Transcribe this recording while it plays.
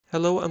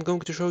Hello, I'm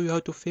going to show you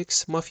how to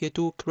fix Mafia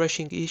 2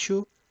 crashing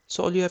issue.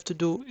 So all you have to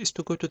do is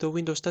to go to the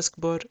Windows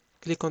taskbar,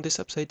 click on this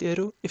upside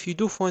arrow. If you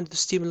do find the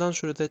Steam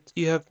launcher that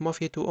you have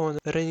Mafia 2 on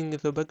running in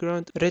the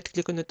background, right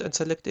click on it and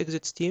select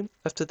exit Steam.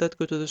 After that,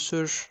 go to the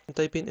search and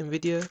type in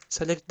NVIDIA.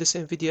 Select this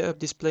NVIDIA app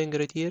displaying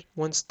right here.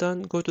 Once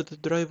done, go to the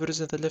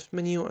drivers in the left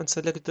menu and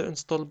select the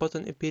install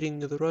button appearing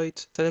to the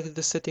right. Select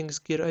the settings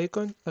gear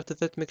icon. After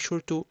that, make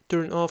sure to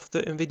turn off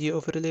the NVIDIA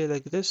overlay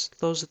like this.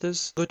 Close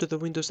this. Go to the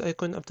Windows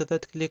icon. After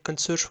that, click and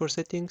search for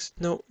settings.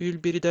 Now you'll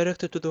be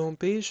redirected to the home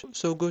page.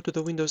 So go to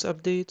the Windows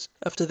updates.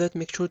 After that,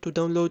 make sure to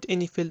download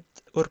any failed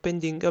or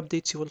pending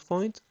updates you will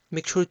find.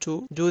 Make sure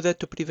to do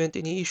that to prevent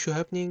any issue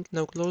happening.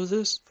 Now close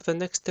this. For the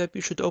next step,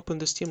 you should open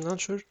the Steam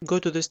launcher. Go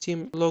to the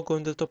Steam logo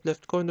in the top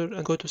left corner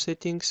and go to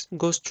settings.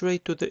 Go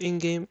straight to the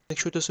in-game. Make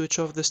sure to switch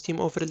off the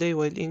Steam overlay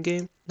while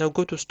in-game. Now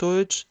go to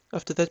storage.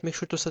 After that, make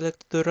sure to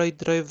select the right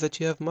drive that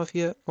you have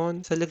Mafia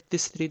on. Select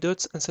these three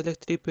dots and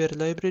select repair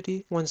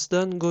library. Once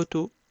done, go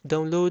to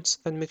downloads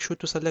and make sure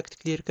to select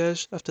clear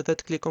cache. After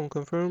that, click on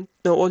confirm.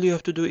 Now all you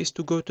have to do is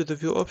to go to the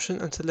view option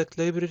and select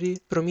library.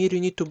 From here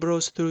you need to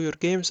browse through your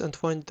games and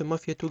find the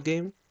Mafia 2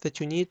 game that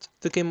you need.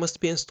 The game must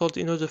be installed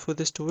in order for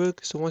this to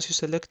work, so once you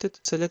select it,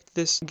 select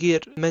this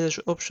gear manage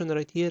option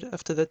right here.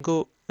 After that,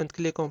 go and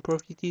click on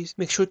properties.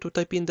 Make sure to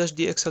type in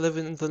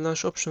 -dx11 in the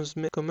launch options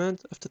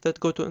command. After that,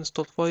 go to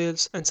install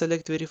files and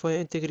select verify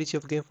integrity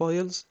of game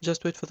files.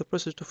 Just wait for the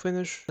process to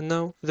finish, and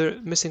now the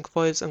missing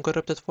files and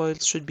corrupted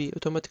files should be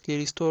automatically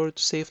restored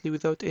safely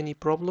without any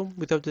problem,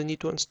 without the need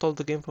to install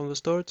the game from the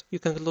start. You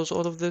can close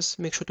all of this.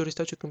 Make sure to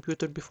restart your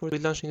computer before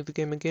relaunching the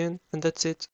game again, and that's it.